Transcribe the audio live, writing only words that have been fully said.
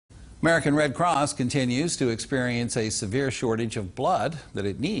American Red Cross continues to experience a severe shortage of blood that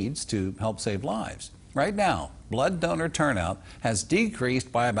it needs to help save lives. Right now, blood donor turnout has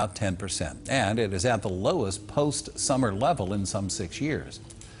decreased by about 10%, and it is at the lowest post-summer level in some 6 years.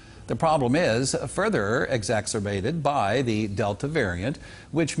 The problem is further exacerbated by the Delta variant,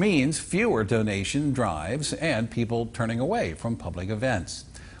 which means fewer donation drives and people turning away from public events.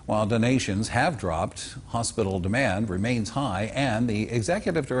 While donations have dropped, hospital demand remains high, and the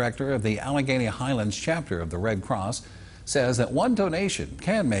executive director of the Allegheny Highlands chapter of the Red Cross says that one donation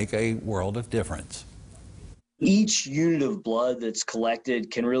can make a world of difference. Each unit of blood that's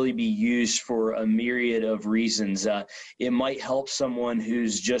collected can really be used for a myriad of reasons. It might help someone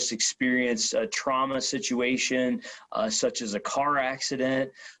who's just experienced a trauma situation, such as a car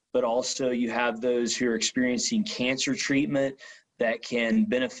accident, but also you have those who are experiencing cancer treatment that can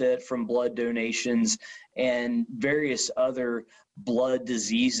benefit from blood donations and various other blood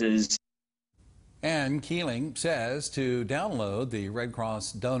diseases. And Keeling says to download the Red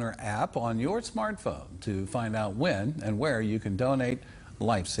Cross Donor app on your smartphone to find out when and where you can donate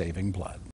life-saving blood.